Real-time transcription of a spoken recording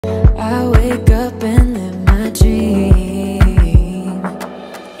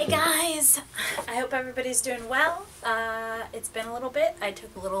everybody's doing well. It's been a little bit. I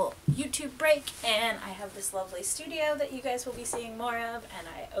took a little YouTube break and I have this lovely studio that you guys will be seeing more of, and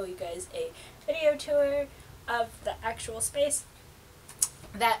I owe you guys a video tour of the actual space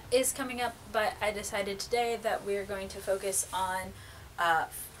that is coming up, but I decided today that we're going to focus on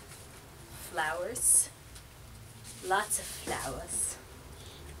flowers. Lots of flowers.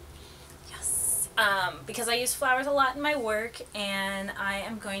 Because I use flowers a lot in my work, and I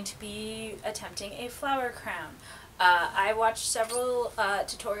am going to be attempting a flower crown. I watched several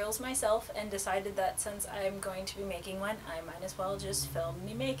tutorials myself and decided that since I'm going to be making one, I might as well just film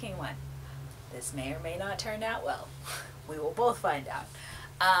me making one. This may or may not turn out well. We will both find out.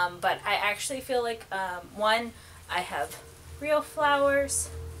 But I actually feel like, one, I have real flowers,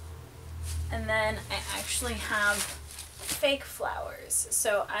 and then I actually have fake flowers.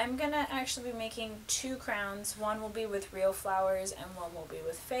 So I'm gonna actually be making two crowns. One will be with real flowers and one will be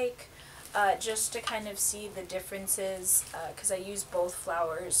with fake, just to kind of see the differences, because I use both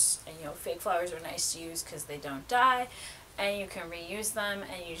flowers, and fake flowers are nice to use because they don't die and you can reuse them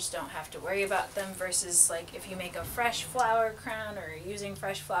and you just don't have to worry about them, versus like if you make a fresh flower crown or you're using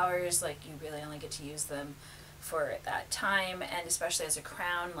fresh flowers, like you really only get to use them for that time. And especially as a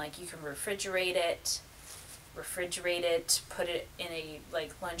crown, like you can refrigerate it, put it in a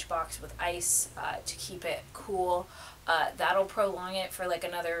lunchbox with ice to keep it cool. That'll prolong it for like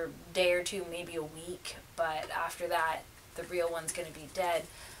another day or two, maybe a week, but after that the real one's going to be dead,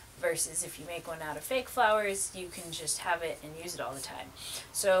 versus if you make one out of fake flowers, you can just have it and use it all the time.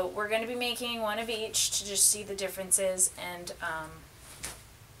 So we're going to be making one of each to just see the differences, and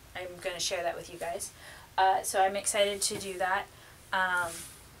I'm going to share that with you guys. So I'm excited to do that.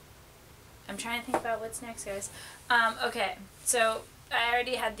 I'm trying to think about what's next, guys. Okay, so I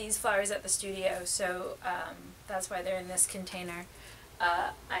already had these flowers at the studio, so that's why they're in this container.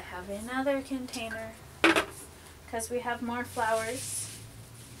 I have another container because we have more flowers.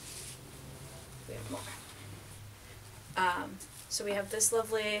 We have more. So we have this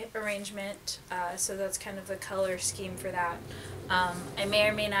lovely arrangement, so that's kind of the color scheme for that. I may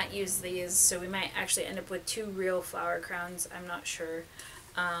or may not use these, so we might actually end up with two real flower crowns, I'm not sure.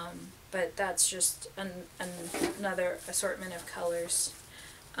 But that's just another assortment of colors.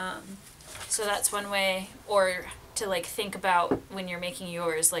 So that's one way, or to think about when you're making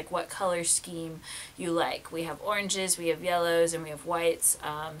yours, what color scheme you like. We have oranges, we have yellows, and we have whites.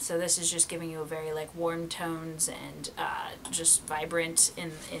 So this is just giving you a very warm tones and just vibrant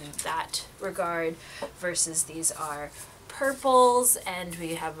in that regard, versus these are purples, and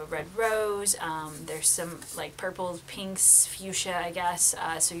we have a red rose. There's some purples, pinks, fuchsia, I guess.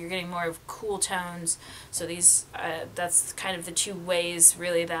 So you're getting more of cool tones. So these, that's kind of the two ways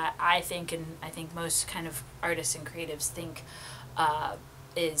really that I think, and I think most kind of artists and creatives think,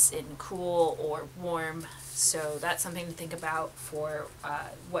 is in cool or warm. So that's something to think about for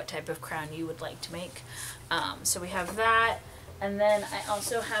what type of crown you would like to make. So we have that, and then I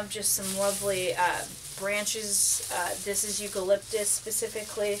also have just some lovely branches. This is eucalyptus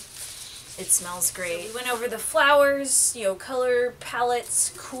specifically. It smells great. So we went over the flowers, color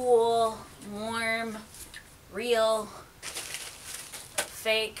palettes, cool, warm, real,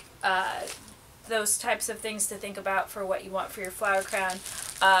 fake, those types of things to think about for what you want for your flower crown.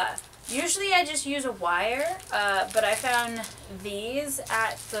 Usually I just use a wire, but I found these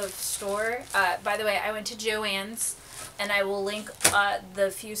at the store. By the way, I went to Joann's, and I will link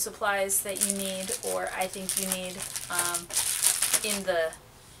the few supplies that you need, or I think you need, in the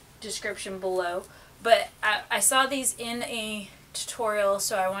description below. But I saw these in a tutorial,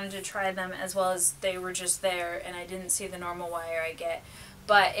 so I wanted to try them, as well as they were just there, and I didn't see the normal wire I get.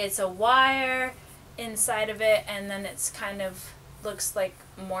 But it's a wire inside of it, and then it's kind of, looks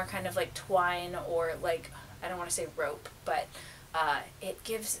more kind of like twine, or I don't want to say rope, but it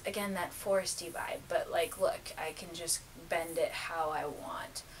gives, again, that foresty vibe. But look, I can just bend it how I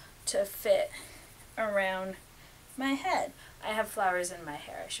want to fit around my head. I have flowers in my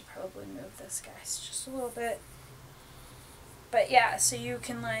hair. I should probably move this, guys, just a little bit. But yeah, so you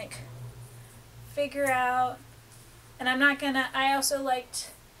can figure out, and I also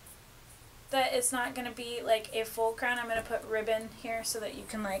liked that it's not gonna be a full crown. I'm gonna put ribbon here so that you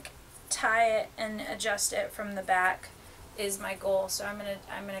can tie it and adjust it from the back, is my goal. So I'm gonna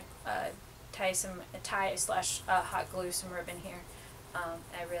tie slash hot glue some ribbon here.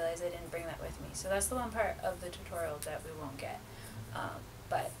 I realized I didn't bring that with me, so that's the one part of the tutorial that we won't get.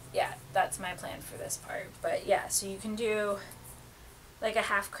 But yeah, that's my plan for this part. But yeah, so you can do a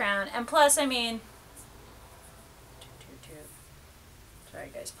half crown, and plus, I mean, sorry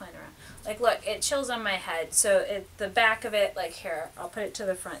guys, playing around. Look, it chills on my head, so the back of it, here, I'll put it to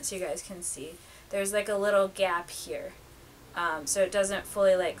the front so you guys can see. there's like a little gap here. So it doesn't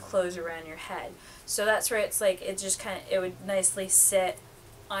fully like close around your head. So that's where it's like, it just kind of, it would nicely sit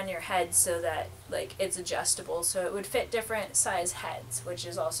on your head so that like it's adjustable, so it would fit different size heads, which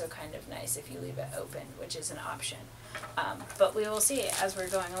is also kind of nice if you leave it open, which is an option. But we will see as we're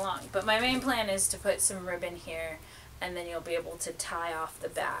going along. But my main plan is to put some ribbon here, and then you'll be able to tie off the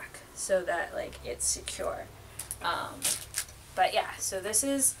back so that like it's secure. But yeah, so this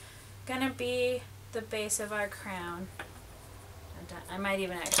is gonna be the base of our crown. I might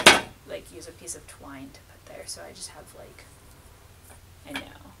even actually like use a piece of twine to put there, so I just have like, I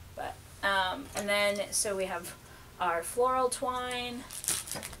know, but and then so we have our floral twine,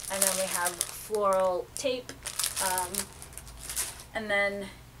 and then we have floral tape, and then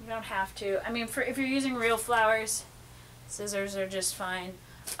you don't have to, I mean, for if you're using real flowers, scissors are just fine.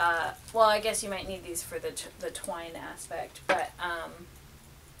 Well, I guess you might need these for the twine aspect, but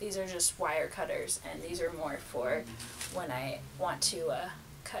these are just wire cutters, and these are more for when I want to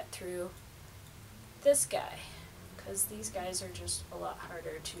cut through this guy, because these guys are just a lot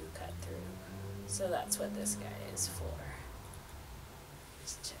harder to cut through. So that's what this guy is for.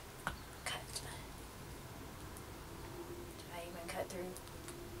 Just to cut. Did I even cut through?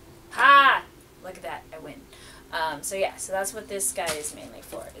 Ha! Look at that, I win. So yeah, so that's what this guy is mainly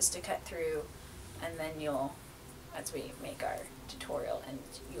for, is to cut through, and then you'll, as we make our tutorial, and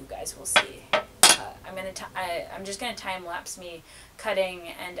you guys will see. I'm just gonna time lapse me cutting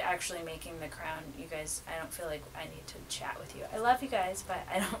and actually making the crown. You guys, I don't feel like I need to chat with you. I love you guys, but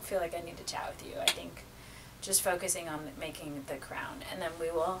I don't feel like I need to chat with you. I think just focusing on making the crown, and then we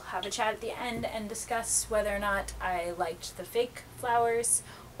will have a chat at the end and discuss whether or not I liked the fake flowers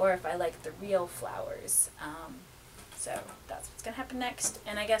or if I liked the real flowers. So that's what's gonna happen next.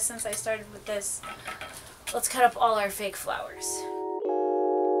 And I guess since I started with this, let's cut up all our fake flowers.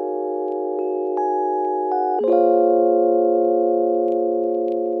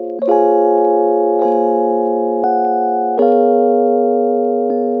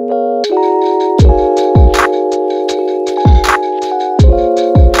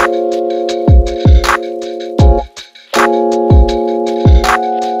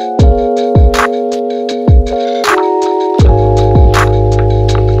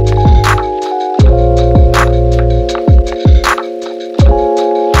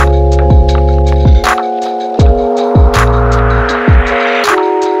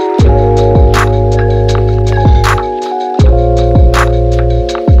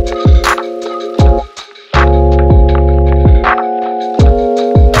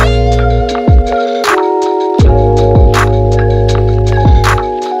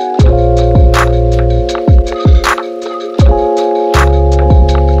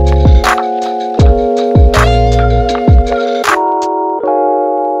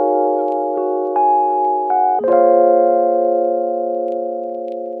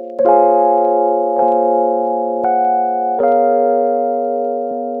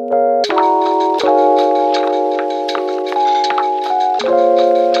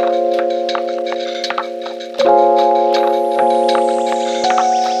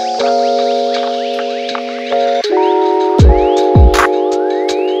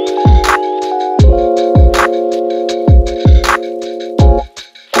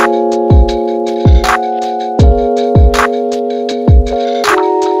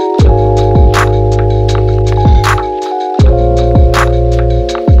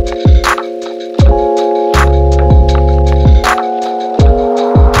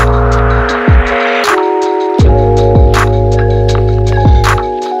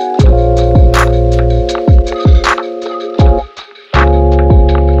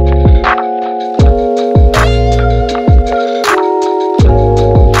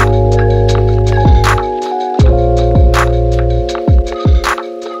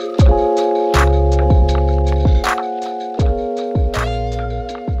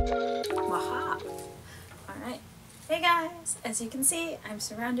 As you can see, I'm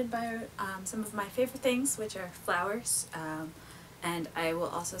surrounded by some of my favorite things, which are flowers, and I will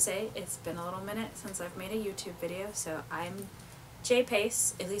also say it's been a little minute since I've made a YouTube video, so I'm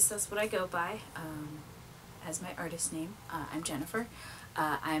J.Pace, at least that's what I go by as my artist name. I'm Jennifer.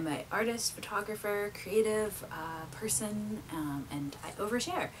 I'm an artist, photographer, creative person, and I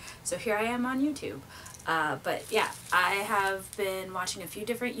overshare. So here I am on YouTube. But yeah, I have been watching a few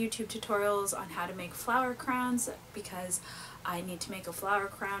different YouTube tutorials on how to make flower crowns because I need to make a flower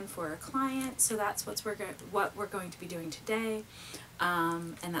crown for a client, so that's what we're going to be doing today.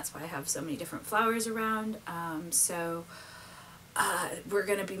 And that's why I have so many different flowers around. We're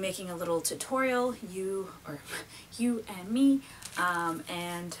going to be making a little tutorial, you and me,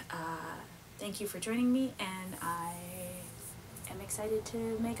 and thank you for joining me, and I am excited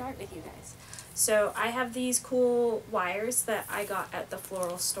to make art with you guys. So I have these cool wires that I got at the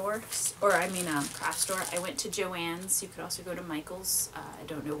floral store, or I mean craft store. I went to Joann's. You could also go to Michael's. I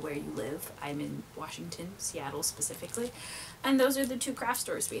don't know where you live. I'm in Washington, Seattle specifically. And those are the two craft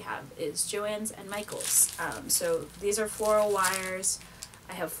stores we have, is Joann's and Michael's. So these are floral wires.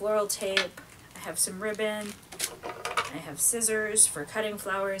 I have floral tape. I have some ribbon. I have scissors for cutting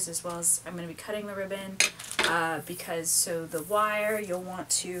flowers, as well as I'm going to be cutting the ribbon because so the wire, you'll want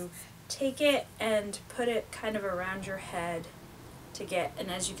to take it and put it kind of around your head to get,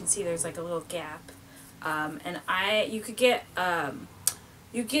 and as you can see there's like a little gap, and you could get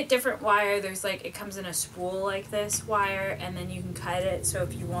you get different wire. There's like, it comes in a spool like this wire, and then you can cut it so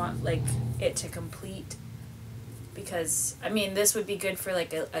if you want like it to complete, because I mean this would be good for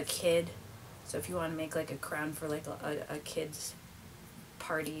like a kid, so if you want to make like a crown for like a kid's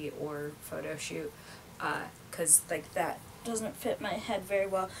party or photo shoot, because like that doesn't fit my head very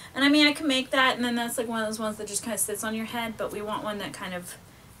well. And I mean I can make that, and then that's like one of those ones that just kind of sits on your head, but we want one that kind of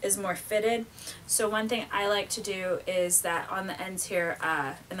is more fitted. So one thing I like to do is that on the ends here,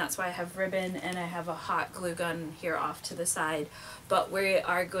 and that's why I have ribbon and I have a hot glue gun here off to the side, but we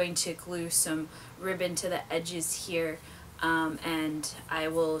are going to glue some ribbon to the edges here, and I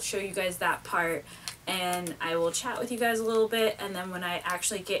will show you guys that part, and I will chat with you guys a little bit, and then when I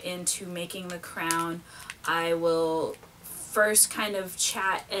actually get into making the crown, I will first kind of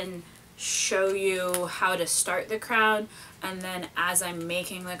chat and show you how to start the crown, and then as I'm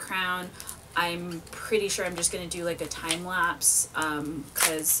making the crown, I'm pretty sure I'm just going to do like a time lapse,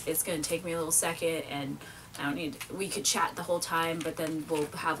 because it's going to take me a little second, and I don't need, we could chat the whole time, but then we'll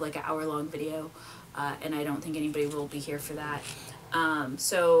have like an hour-long video, and I don't think anybody will be here for that.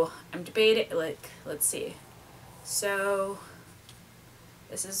 So I'm debating, like, let's see. So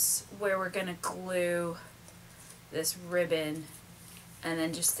this is where we're going to glue this ribbon, and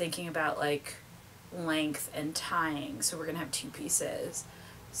then just thinking about like length and tying. So we're gonna have two pieces.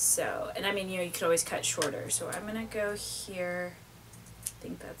 So, and I mean, you know, you could always cut shorter. So I'm gonna go here. I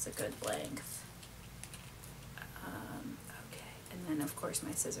think that's a good length. Okay, and then of course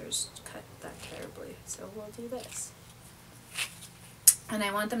my scissors cut that terribly. So we'll do this. And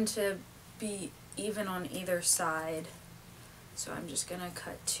I want them to be even on either side. So I'm just going to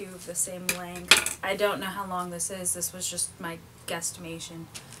cut two of the same length. I don't know how long this is. This was just my guesstimation.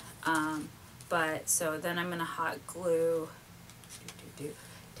 But so then I'm going to hot glue,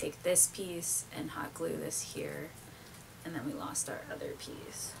 take this piece and hot glue this here. And then we lost our other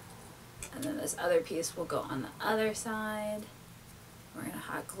piece. And then this other piece will go on the other side. We're going to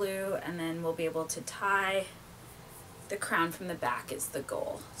hot glue, and then we'll be able to tie the crown from the back is the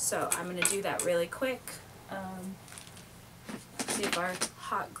goal. So I'm going to do that really quick. See if our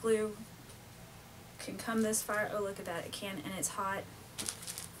hot glue can come this far. Oh, look at that, it can, and it's hot.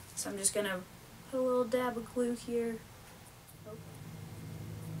 So I'm just gonna put a little dab of glue here. Oh.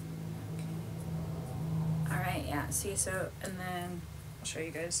 Okay. Alright, yeah, see, so, and then I'll show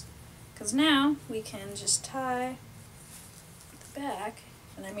you guys. Because now we can just tie the back,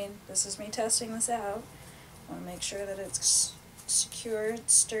 and I mean, this is me testing this out. I want to make sure that it's secure,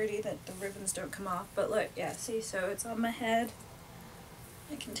 it's sturdy, that the ribbons don't come off. But look, yeah, see, so it's on my head.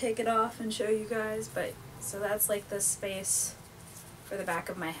 I can take it off and show you guys, but so that's like the space for the back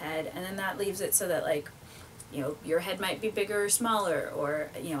of my head, and then that leaves it so that, like, you know, your head might be bigger or smaller, or,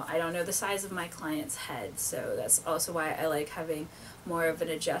 you know, I don't know the size of my client's head, so that's also why I like having more of an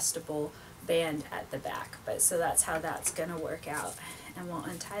adjustable band at the back. But so that's how that's gonna work out, and we'll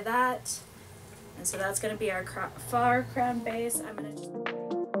untie that, and so that's gonna be our far crown base. I'm gonna just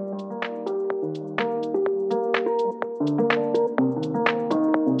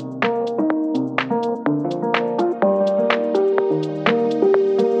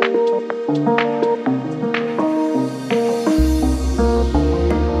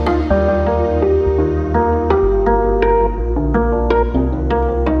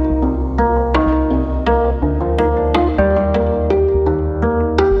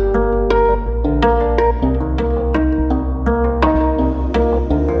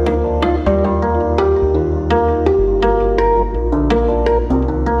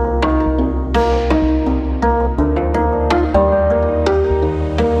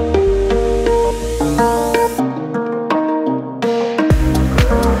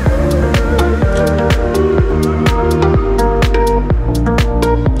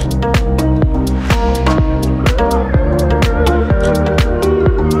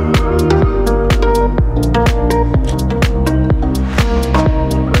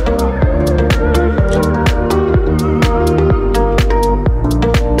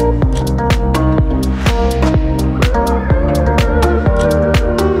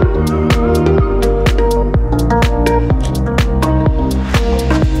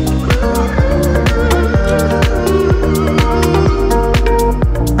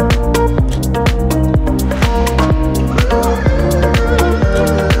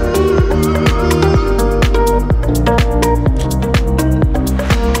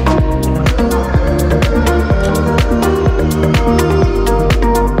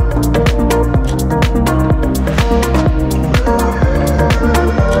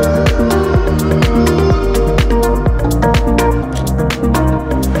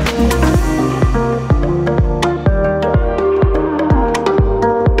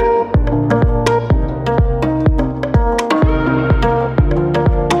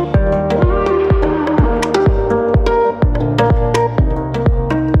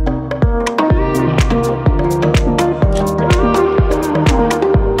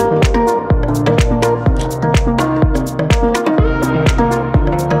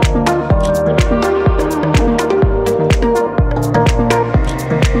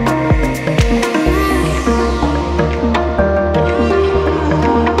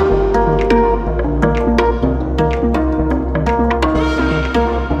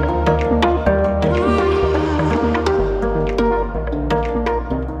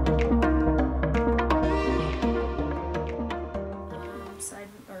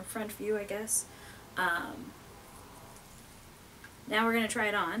guess. Now we're going to try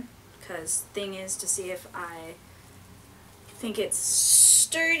it on, because thing is to see if I think it's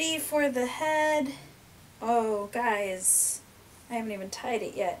sturdy for the head. Oh, guys, I haven't even tied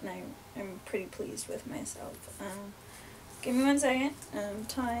it yet, and I'm pretty pleased with myself. Give me 1 second. I'm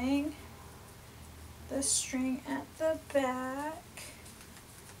tying the string at the back.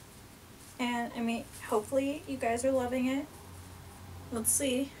 And, I mean, hopefully you guys are loving it. Let's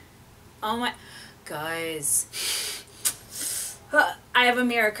see. Oh my... Guys... I have a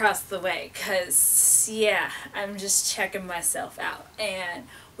mirror across the way, because, yeah, I'm just checking myself out. And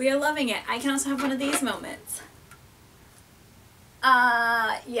we are loving it. I can also have one of these moments.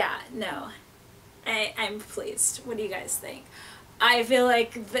 Yeah, no. I'm pleased. What do you guys think? I feel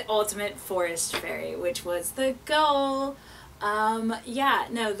like the ultimate forest fairy, which was the goal. Yeah,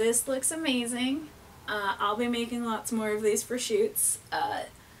 no, this looks amazing. I'll be making lots more of these for shoots.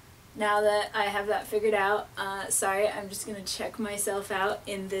 Now that I have that figured out. Sorry, I'm just gonna check myself out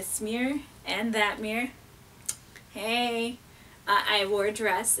in this mirror and that mirror. Hey. I wore a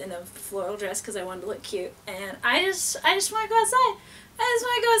dress, in a floral dress, because I wanted to look cute, and I just want to go outside. I just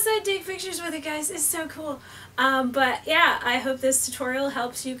want to go outside, take pictures with you guys. It's so cool. But yeah, I hope this tutorial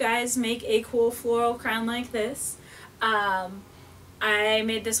helps you guys make a cool floral crown like this. I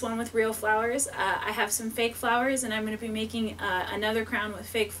made this one with real flowers. I have some fake flowers, and I'm going to be making another crown with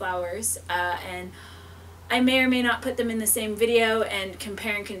fake flowers, and I may or may not put them in the same video and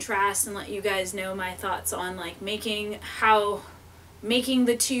compare and contrast and let you guys know my thoughts on like making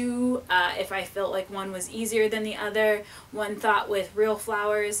the two, if I felt like one was easier than the other. One thought with real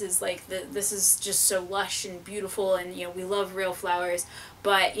flowers is like this is just so lush and beautiful, and you know, we love real flowers,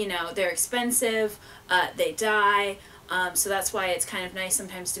 but you know, they're expensive, they die. So that's why it's kind of nice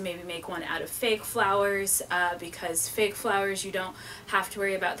sometimes to maybe make one out of fake flowers, because fake flowers, you don't have to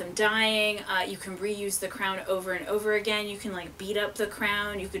worry about them dying. You can reuse the crown over and over again. You can like beat up the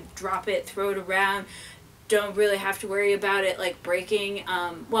crown, you could drop it, throw it around. Don't really have to worry about it like breaking.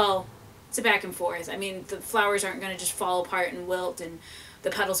 Well, it's a back and forth. I mean, the flowers aren't going to just fall apart and wilt, and the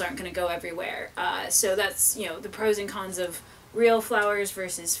petals aren't going to go everywhere. So that's, you know, the pros and cons of real flowers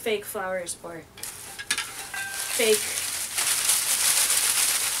versus fake flowers, or fake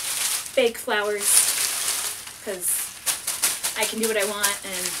flowers, because I can do what I want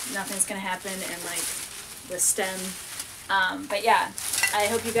and nothing's gonna happen, and like the stem. But yeah, I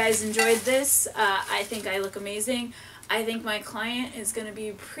hope you guys enjoyed this. I think I look amazing. I think my client is gonna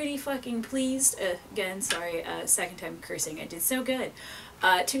be pretty fucking pleased. Again, sorry, second time cursing. I did so good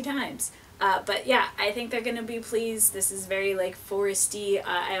 2 times. But yeah, I think they're gonna be pleased. This is very like foresty.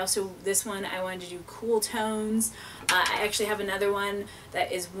 This one I wanted to do cool tones. I actually have another one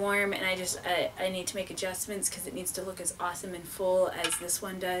that is warm, and I need to make adjustments because it needs to look as awesome and full as this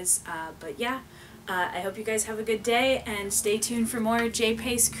one does. But yeah, I hope you guys have a good day, and stay tuned for more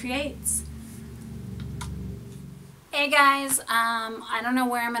J.Pace Creates. Hey guys, I don't know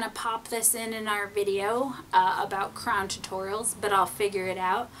where I'm gonna pop this in our video about crown tutorials, but I'll figure it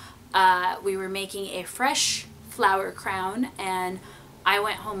out. We were making a fresh flower crown, and I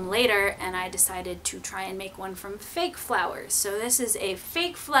went home later and I decided to try and make one from fake flowers. So this is a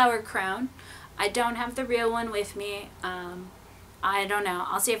fake flower crown. I don't have the real one with me. I don't know.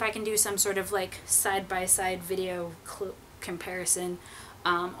 I'll see if I can do some sort of like side-by-side video comparison,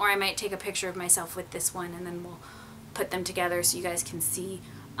 or I might take a picture of myself with this one and then we'll put them together so you guys can see.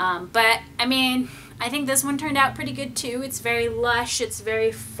 But I mean, I think this one turned out pretty good too. It's very lush, it's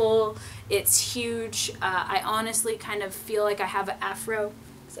very full, it's huge. I honestly kind of feel like I have an afro,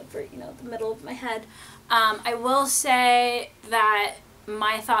 except for, you know, the middle of my head. I will say that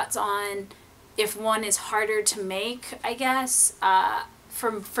my thoughts on if one is harder to make, I guess,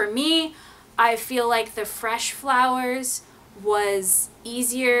 for me, I feel like the fresh flowers was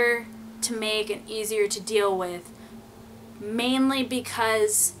easier to make and easier to deal with, mainly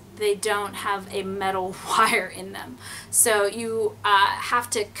because they don't have a metal wire in them. So you have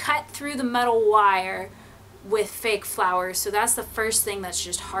to cut through the metal wire with fake flowers. So that's the first thing that's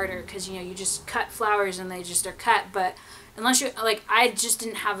just harder, because you know, you just cut flowers and they just are cut. But unless you, like, I just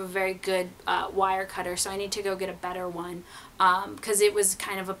didn't have a very good wire cutter, so I need to go get a better one, because it was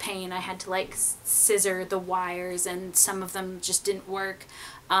kind of a pain. I had to like scissor the wires and some of them just didn't work.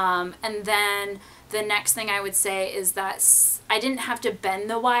 And then the next thing I would say is that I didn't have to bend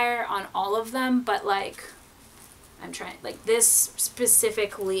the wire on all of them, but like, I'm trying, like this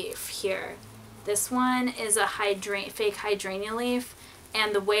specific leaf here, this one is a fake hydrangea leaf,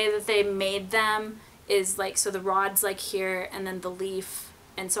 and the way that they made them is like, so the rod's like here and then the leaf,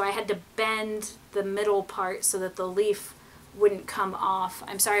 and so I had to bend the middle part so that the leaf wouldn't come off.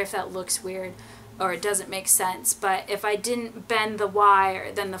 I'm sorry if that looks weird or it doesn't make sense, but if I didn't bend the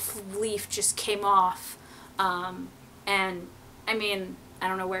wire, then the leaf just came off. And I mean, I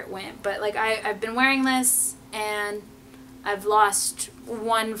don't know where it went, but like I've been wearing this and I've lost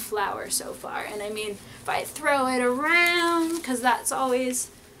one flower so far. And I mean, if I throw it around, because that's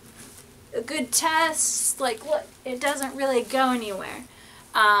always a good test, like look, it doesn't really go anywhere.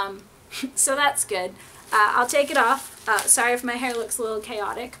 So that's good. I'll take it off. Sorry if my hair looks a little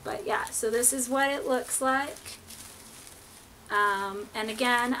chaotic, but yeah, so this is what it looks like. And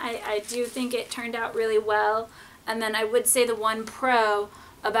again, I do think it turned out really well. And then I would say the one pro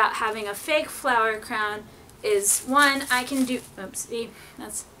about having a fake flower crown is, one, I can do, oops, see,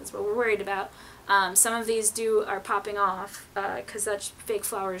 that's what we're worried about. Some of these are popping off because such fake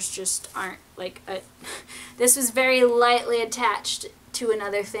flowers just aren't like this was very lightly attached to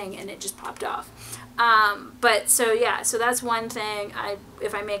another thing and it just popped off. But so yeah, so that's one thing.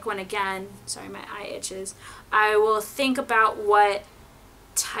 If I make one again, sorry, my eye itches, I will think about what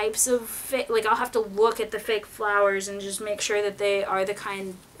types of fake, like I'll have to look at the fake flowers and just make sure that they are the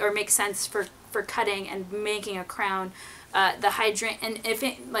kind or make sense for cutting and making a crown. The hydrant, and if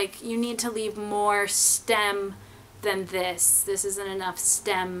it, like, you need to leave more stem than this. This isn't enough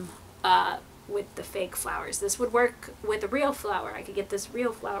stem with the fake flowers. This would work with a real flower. I could get this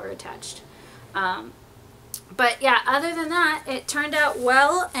real flower attached. But yeah, other than that, it turned out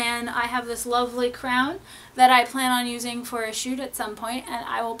well, and I have this lovely crown that I plan on using for a shoot at some point, and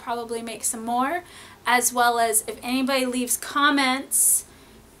I will probably make some more, as well as if anybody leaves comments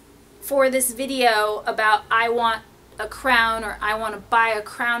for this video about I want a crown or I want to buy a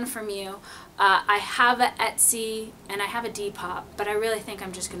crown from you. I have an Etsy and I have a Depop, but I really think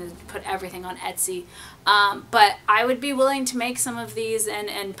I'm just going to put everything on Etsy. But I would be willing to make some of these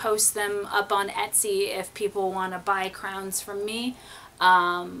and post them up on Etsy if people want to buy crowns from me.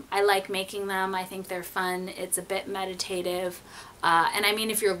 I like making them. I think they're fun. It's a bit meditative. And I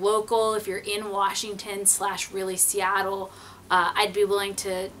mean, if you're local, if you're in Washington / really Seattle, I'd be willing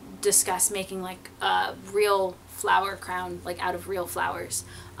to discuss making like a real flower crown, like out of real flowers,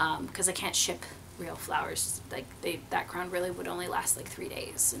 because I can't ship real flowers. Like that crown really would only last like 3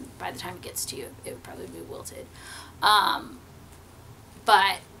 days, and by the time it gets to you, it would probably be wilted.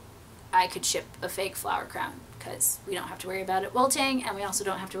 But I could ship a fake flower crown because we don't have to worry about it wilting, and we also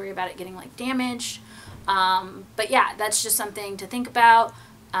don't have to worry about it getting like damaged. But yeah, that's just something to think about.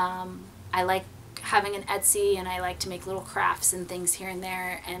 I like having an Etsy, and I like to make little crafts and things here and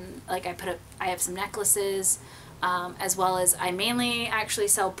there, and like I have some necklaces, as well as I mainly actually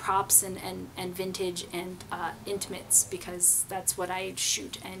sell props and vintage and intimates, because that's what I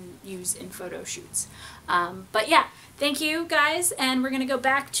shoot and use in photo shoots. But yeah, thank you guys, and we're gonna go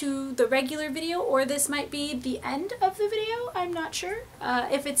back to the regular video, or this might be the end of the video, I'm not sure.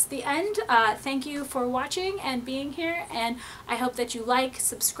 If it's the end, thank you for watching and being here, and I hope that you like,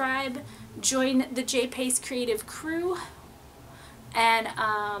 subscribe, join the J.Pace creative crew, and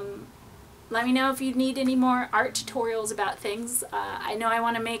let me know if you need any more art tutorials about things. I know I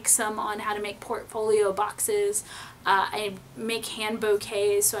want to make some on how to make portfolio boxes. I make hand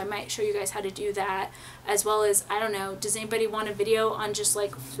bouquets, so I might show you guys how to do that. As well as, I don't know, does anybody want a video on just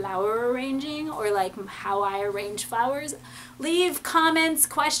like flower arranging, or like how I arrange flowers? Leave comments,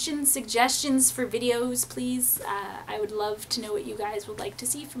 questions, suggestions for videos, please. I would love to know what you guys would like to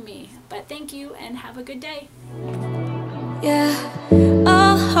see from me. But thank you, and have a good day. Yeah.